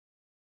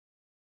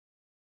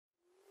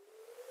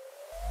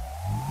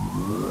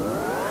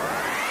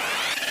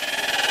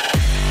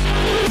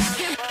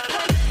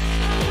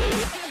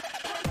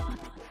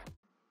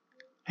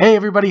Hey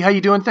everybody, how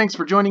you doing? Thanks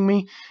for joining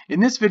me.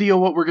 In this video,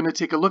 what we're going to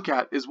take a look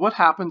at is what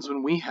happens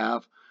when we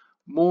have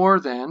more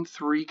than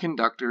 3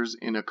 conductors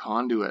in a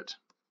conduit.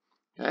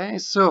 Okay,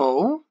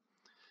 so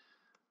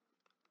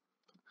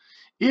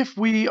if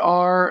we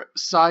are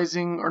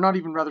sizing, or not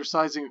even rather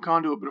sizing a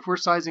conduit, but if we're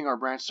sizing our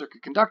branch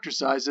circuit conductor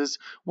sizes,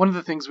 one of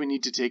the things we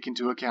need to take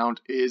into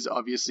account is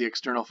obviously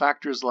external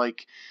factors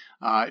like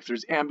if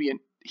there's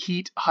ambient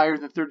heat higher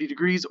than 30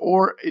 degrees,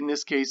 or in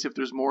this case, if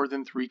there's more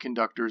than 3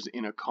 conductors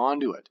in a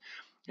conduit.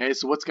 Okay,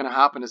 so what's going to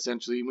happen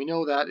essentially, we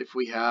know that if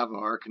we have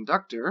our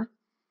conductor,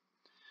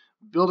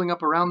 building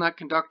up around that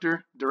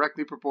conductor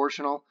directly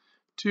proportional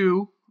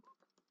to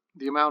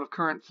the amount of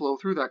current flow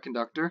through that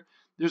conductor,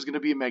 there's going to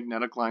be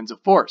magnetic lines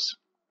of force.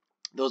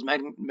 Those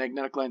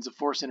magnetic lines of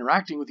force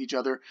interacting with each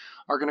other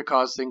are going to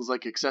cause things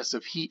like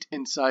excessive heat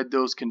inside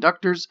those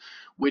conductors,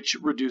 which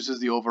reduces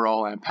the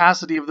overall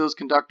ampacity of those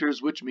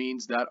conductors, which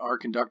means that our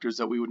conductors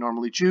that we would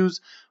normally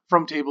choose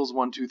from tables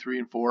 1, 2, 3,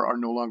 and 4 are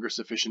no longer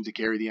sufficient to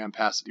carry the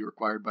ampacity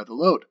required by the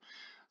load.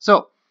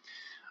 So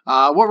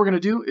what we're going to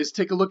do is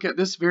take a look at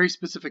this very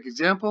specific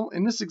example.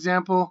 In this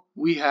example,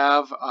 we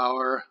have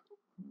our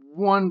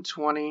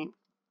 120,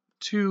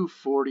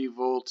 240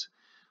 volt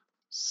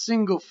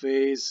single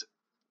phase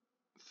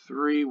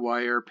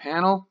 3-wire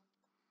panel,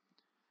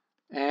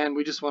 and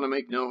we just want to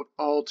make note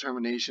all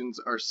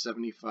terminations are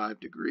 75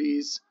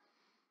 degrees.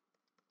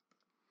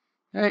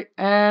 Okay,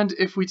 and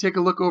if we take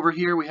a look over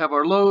here, we have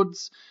our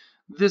loads.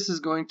 This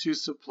is going to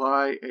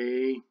supply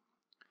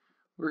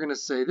we're going to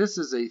say this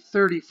is a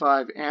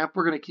 35 amp.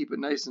 We're going to keep it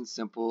nice and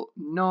simple,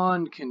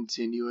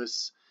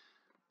 non-continuous,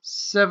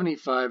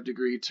 75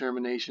 degree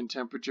termination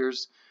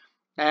temperatures.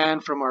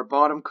 And from our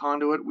bottom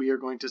conduit, we are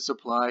going to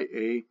supply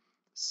a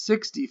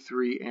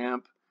 63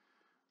 amp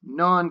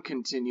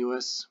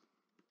non-continuous,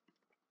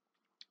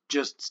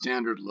 just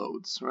standard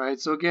loads, right?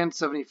 So again,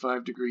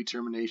 75 degree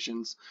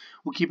terminations.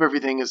 We'll keep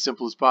everything as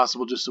simple as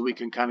possible just so we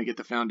can kind of get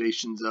the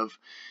foundations of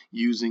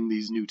using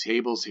these new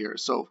tables here.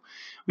 So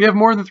we have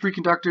more than 3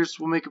 conductors.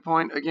 We'll make a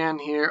point again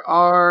here,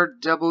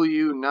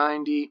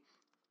 RW90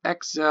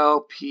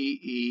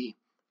 XLPE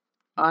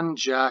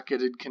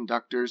unjacketed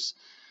conductors.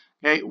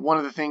 Okay, one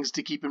of the things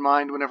to keep in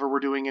mind whenever we're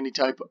doing any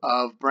type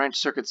of branch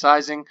circuit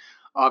sizing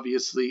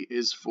obviously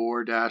is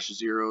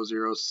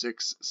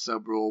 4-006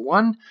 subrule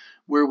 1,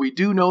 where we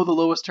do know the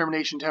lowest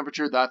termination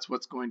temperature, that's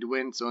what's going to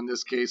win. So in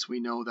this case, we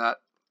know that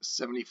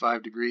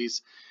 75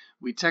 degrees.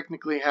 We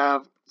technically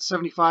have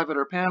 75 at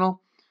our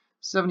panel,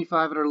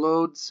 75 at our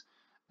loads,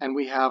 and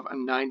we have a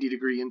 90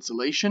 degree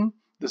insulation.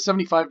 The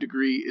 75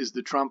 degree is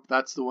the trump.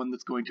 That's the one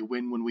that's going to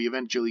win when we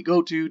eventually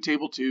go to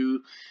table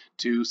 2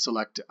 to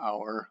select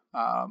our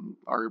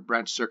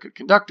branch circuit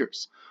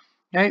conductors.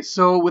 Okay,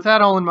 so with that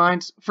all in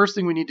mind, first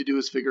thing we need to do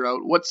is figure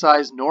out what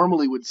size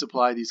normally would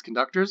supply these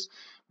conductors,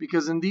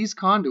 because in these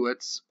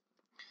conduits,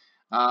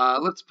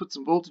 let's put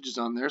some voltages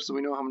on there so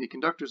we know how many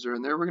conductors are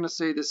in there. We're going to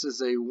say this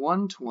is a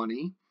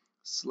 120/240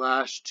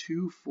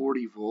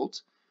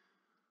 volt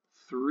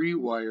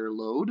 3-wire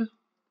load,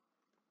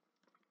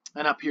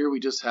 and up here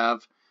we just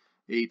have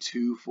a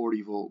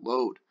 240 volt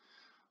load.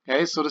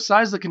 Okay, so to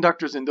size the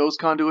conductors in those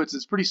conduits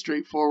is pretty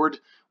straightforward.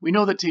 We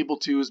know that table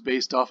 2 is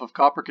based off of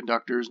copper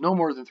conductors, no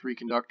more than 3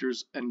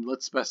 conductors, and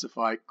let's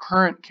specify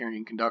current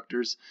carrying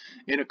conductors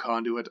in a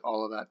conduit,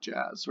 all of that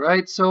jazz,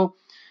 right? So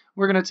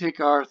we're going to take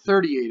our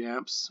 38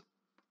 amps,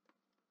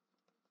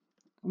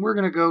 and we're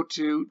going to go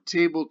to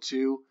table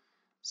 2,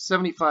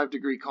 75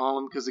 degree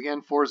column, because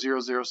again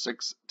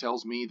 4006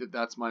 tells me that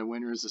that's my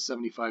winner is a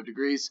 75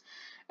 degrees,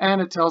 and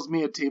it tells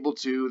me at table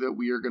 2 that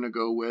we are going to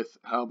go with,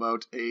 how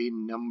about a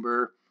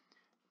number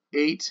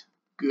 8,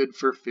 good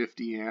for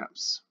 50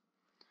 amps.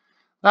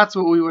 That's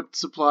what we would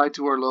supply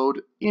to our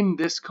load in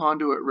this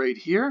conduit right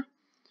here.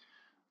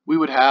 We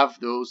would have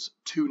those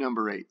 2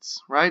 number 8s,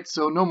 right?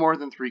 So no more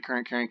than 3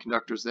 current carrying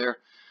conductors there.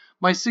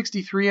 My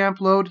 63 amp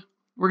load,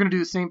 we're going to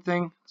do the same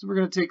thing. So we're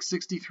going to take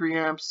 63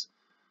 amps.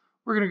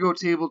 We're going to go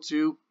table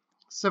 2,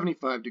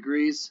 75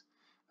 degrees,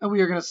 and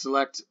we are going to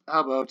select,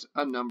 how about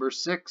a number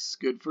 6,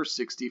 good for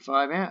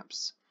 65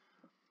 amps.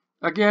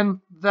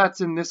 Again,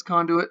 that's in this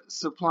conduit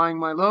supplying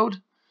my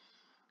load.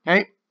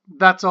 Okay,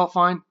 that's all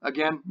fine.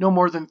 Again, no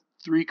more than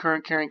 3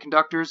 current carrying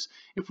conductors.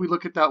 If we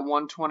look at that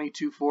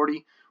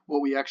 120/240,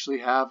 what we actually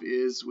have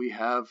is we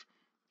have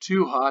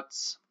 2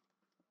 hots,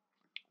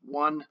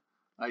 1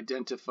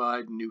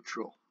 identified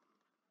neutral.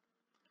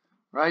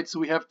 Right, so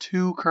we have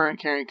 2 current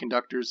carrying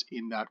conductors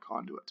in that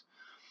conduit.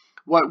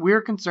 What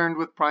we're concerned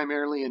with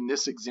primarily in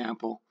this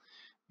example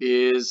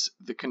is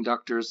the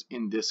conductors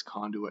in this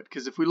conduit,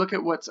 because if we look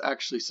at what's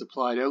actually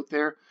supplied out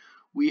there,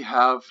 we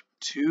have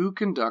 2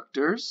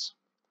 conductors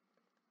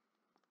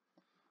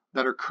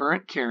that are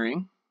current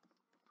carrying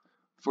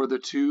for the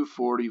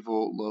 240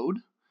 volt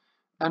load,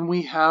 and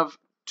we have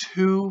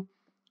 2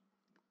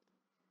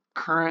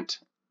 current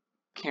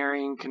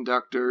carrying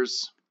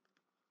conductors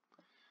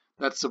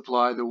that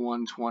supply the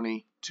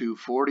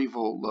 120/240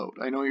 volt load.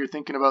 I know you're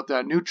thinking about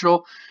that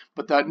neutral,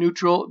 but that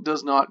neutral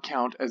does not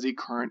count as a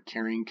current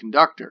carrying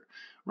conductor,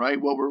 right?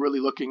 What we're really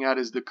looking at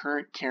is the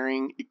current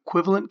carrying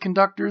equivalent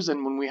conductors.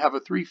 And when we have a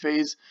a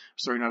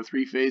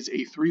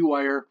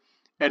 3-wire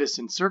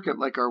Edison circuit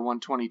like our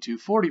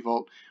 12240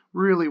 volt,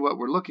 really what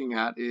we're looking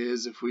at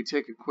is, if we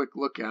take a quick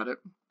look at it,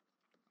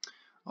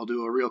 I'll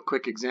do a real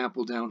quick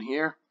example down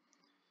here.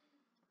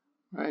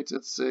 Right,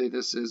 let's say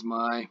this is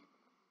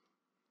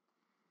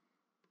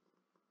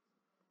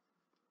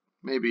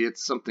maybe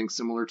it's something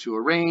similar to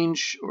a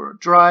range or a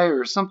dry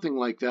or something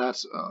like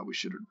that. We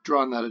should have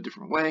drawn that a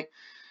different way.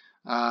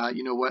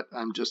 You know what?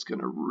 I'm just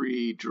going to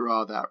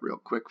redraw that real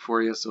quick for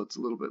you so it's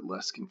a little bit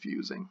less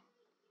confusing.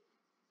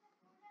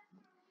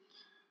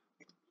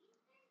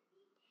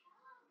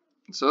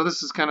 So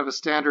this is kind of a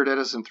standard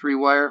Edison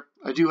 3-wire.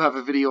 I do have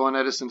a video on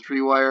Edison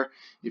 3-wire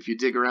if you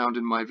dig around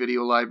in my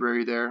video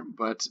library there,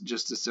 but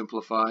just to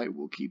simplify,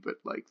 we'll keep it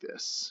like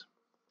this.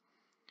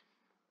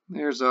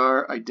 There's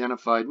our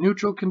identified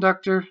neutral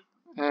conductor,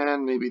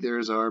 and maybe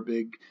there's our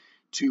big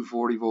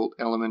 240 volt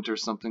element or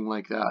something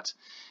like that.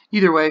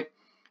 Either way,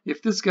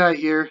 if this guy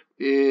here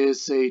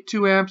is, say,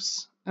 2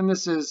 amps and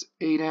this is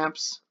 8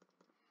 amps,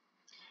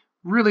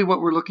 really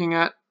what we're looking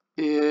at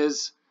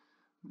is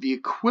the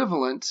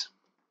equivalent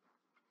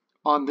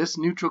on this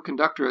neutral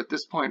conductor at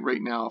this point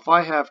right now. If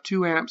I have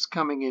 2 amps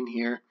coming in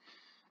here,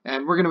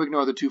 and we're going to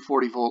ignore the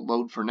 240 volt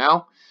load for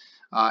now,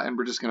 and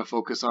we're just going to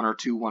focus on our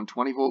two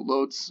 120 volt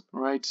loads,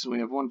 right? So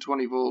we have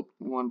 120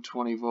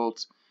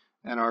 volt,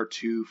 and our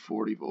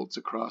 240 volts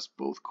across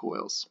both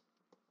coils.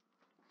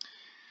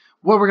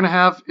 What we're going to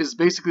have is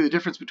basically the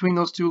difference between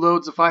those two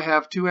loads. If I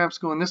have 2 amps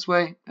going this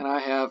way, and I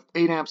have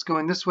 8 amps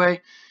going this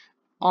way,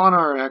 on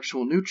our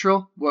actual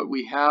neutral, what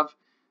we have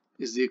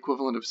is the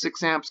equivalent of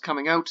 6 amps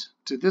coming out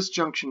to this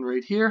junction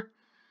right here,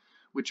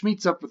 which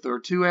meets up with our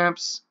 2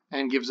 amps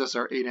and gives us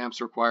our 8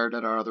 amps required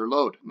at our other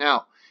load.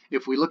 Now,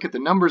 if we look at the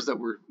numbers that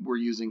we're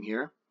using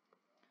here,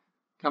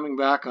 coming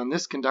back on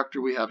this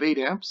conductor we have 8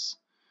 amps,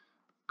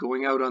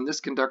 going out on this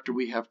conductor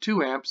we have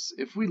 2 amps.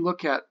 If we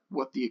look at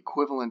what the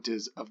equivalent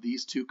is of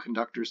these two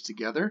conductors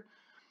together,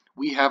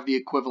 we have the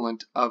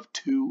equivalent of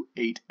 2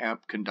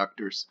 8-amp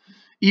conductors.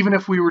 Even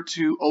if we were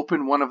to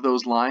open one of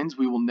those lines,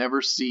 we will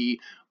never see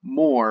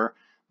more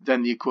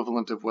than the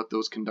equivalent of what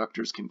those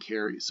conductors can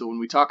carry. So when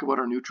we talk about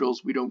our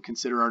neutrals, we don't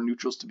consider our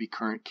neutrals to be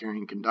current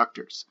carrying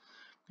conductors.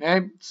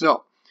 Okay,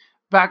 so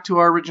back to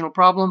our original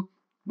problem.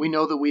 We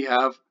know that we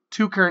have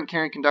 2 current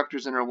carrying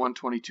conductors in our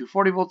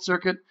 12240 volt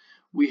circuit.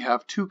 We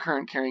have 2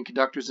 current carrying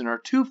conductors in our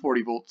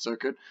 240 volt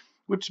circuit,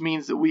 which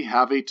means that we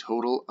have a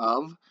total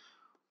of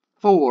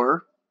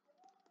 4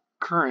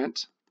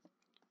 current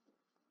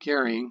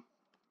carrying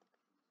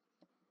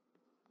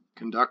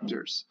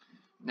conductors.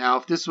 Now,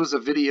 if this was a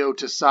video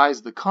to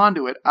size the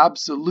conduit,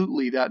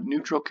 absolutely that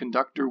neutral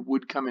conductor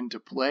would come into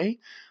play.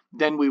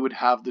 Then we would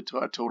have a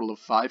total of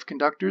 5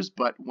 conductors,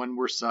 but when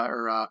we're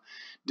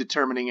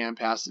determining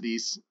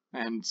ampacities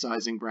and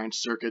sizing branch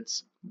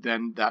circuits,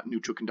 then that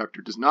neutral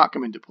conductor does not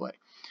come into play.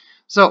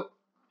 So,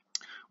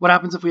 what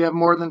happens if we have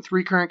more than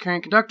 3 current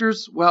carrying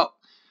conductors? Well,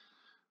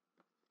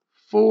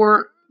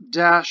 4-004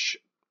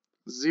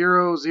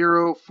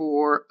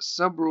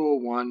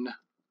 subrule 1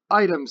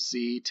 item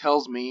C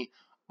tells me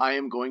I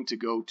am going to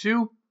go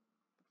to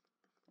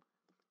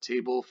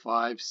table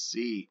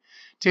 5C.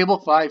 Table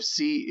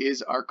 5C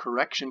is our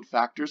correction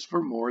factors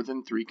for more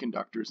than 3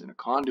 conductors in a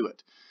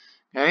conduit.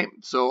 Okay,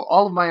 so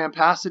all of my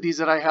ampacities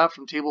that I have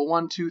from table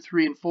 1, 2,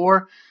 3, and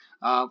 4,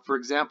 for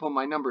example,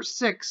 my number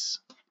 6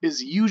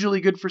 is usually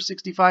good for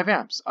 65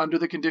 amps under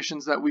the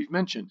conditions that we've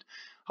mentioned.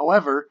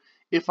 However,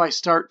 if I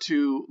start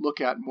to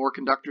look at more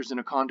conductors in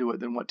a conduit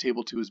than what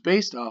table 2 is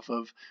based off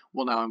of,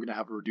 well, now I'm going to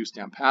have a reduced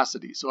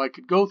ampacity. So I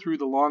could go through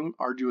the long,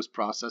 arduous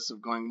process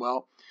of going,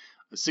 well,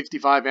 a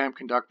 65 amp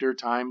conductor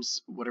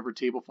times whatever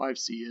table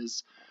 5C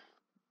is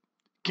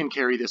can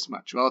carry this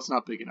much. Well, it's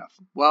not big enough.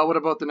 Well, what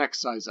about the next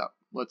size up?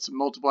 Let's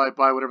multiply it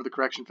by whatever the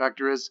correction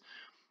factor is.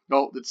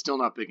 Oh, that's still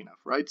not big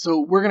enough, right? So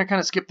we're going to kind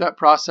of skip that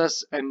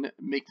process and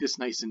make this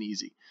nice and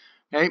easy.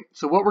 Okay,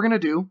 so what we're going to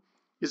do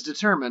is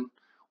determine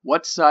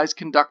what size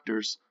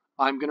conductors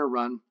I'm going to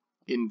run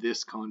in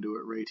this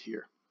conduit right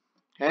here.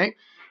 Okay,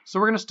 so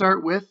we're going to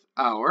start with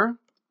our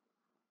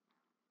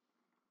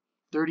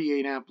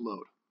 38 amp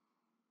load.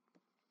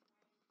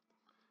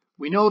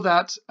 We know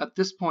that at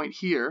this point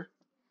here,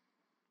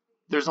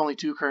 there's only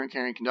 2 current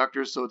carrying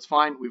conductors, so it's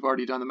fine. We've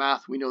already done the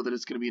math. We know that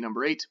it's going to be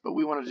number 8, but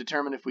we want to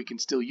determine if we can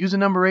still use a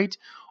number 8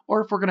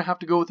 or if we're going to have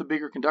to go with a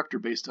bigger conductor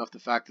based off the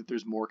fact that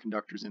there's more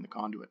conductors in the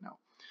conduit now.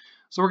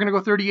 So we're going to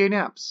go 38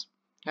 amps.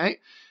 Okay,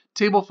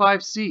 table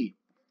 5C.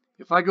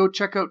 If I go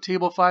check out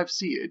table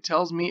 5C, it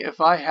tells me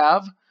if I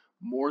have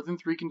more than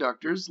 3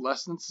 conductors,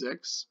 less than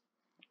 6,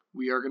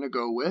 we are going to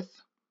go with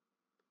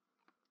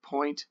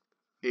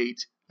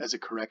 0.8 as a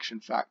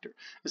correction factor.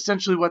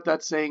 Essentially what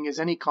that's saying is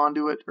any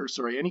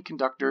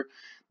conductor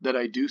that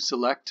I do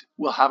select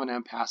will have an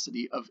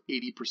ampacity of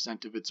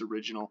 80% of its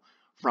original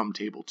from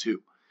table 2.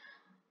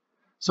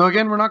 So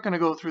again, we're not going to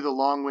go through the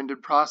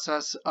long-winded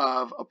process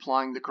of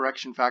applying the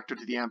correction factor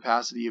to the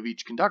ampacity of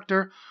each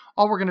conductor.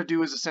 All we're going to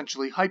do is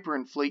essentially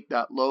hyperinflate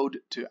that load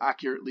to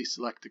accurately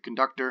select the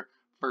conductor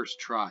first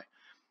try.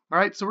 All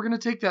right, so we're going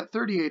to take that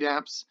 38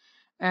 amps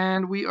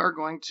and we are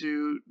going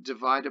to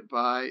divide it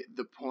by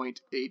the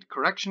 0.8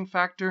 correction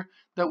factor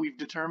that we've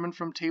determined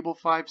from table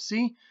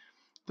 5C.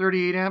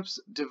 38 amps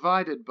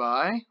divided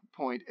by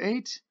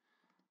 0.8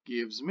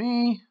 gives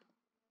me,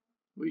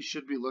 we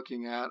should be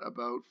looking at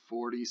about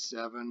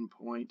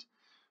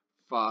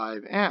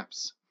 47.5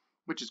 amps,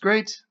 which is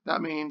great.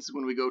 That means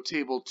when we go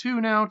table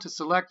 2 now to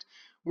select,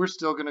 we're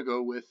still going to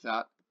go with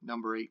that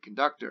number 8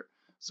 conductor.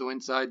 So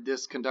inside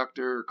this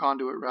conductor, or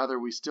conduit rather,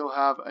 we still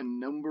have a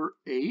number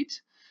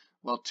 8,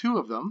 well, 2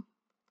 of them,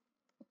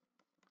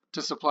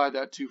 to supply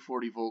that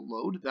 240 volt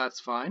load. That's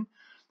fine.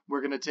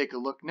 We're going to take a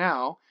look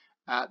now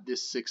at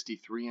this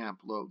 63 amp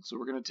load. So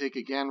we're going to take,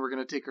 again, we're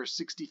going to take our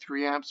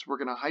 63 amps, we're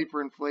going to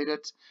hyperinflate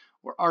it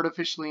or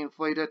artificially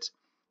inflate it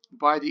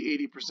by the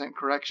 80%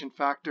 correction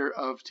factor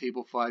of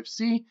table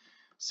 5C.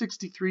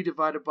 63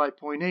 divided by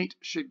 0.8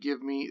 should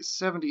give me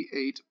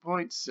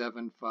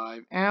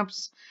 78.75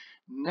 amps.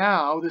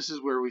 Now this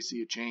is where we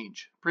see a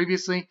change.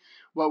 Previously,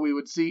 what we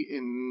would see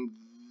in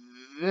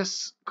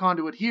this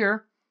conduit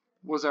here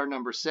was our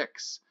number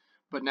 6.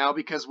 But now,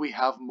 because we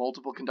have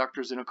multiple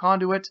conductors in a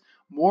conduit,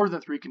 more than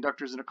 3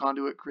 conductors in a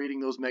conduit, creating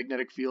those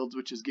magnetic fields,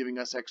 which is giving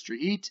us extra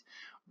heat,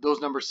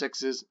 those number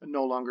 6s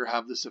no longer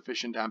have the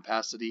sufficient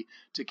ampacity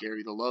to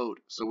carry the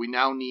load. So we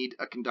now need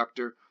a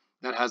conductor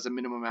that has a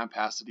minimum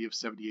ampacity of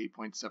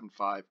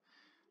 78.75.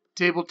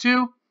 Table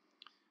 2,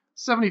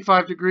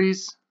 75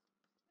 degrees,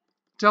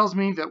 tells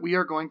me that we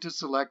are going to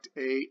select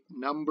a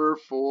number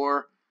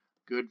 4,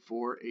 good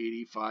for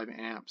 85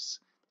 amps.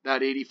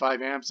 That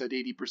 85 amps at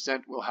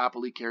 80% will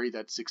happily carry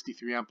that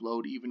 63 amp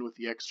load even with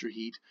the extra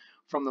heat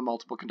from the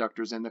multiple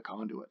conductors in the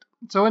conduit.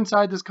 So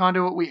inside this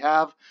conduit we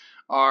have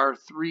our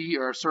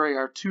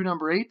 2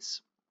 number 8s.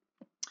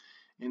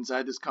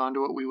 Inside this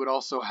conduit we would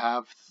also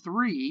have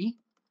 3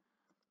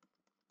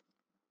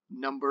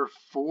 number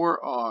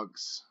 4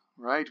 augs,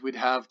 right? We'd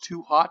have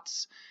 2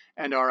 hots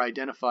and our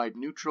identified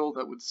neutral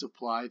that would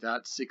supply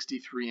that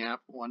 63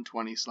 amp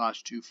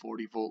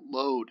 120/240 volt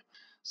load.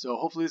 So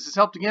hopefully this has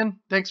helped again.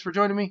 Thanks for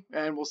joining me,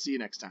 and we'll see you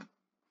next time.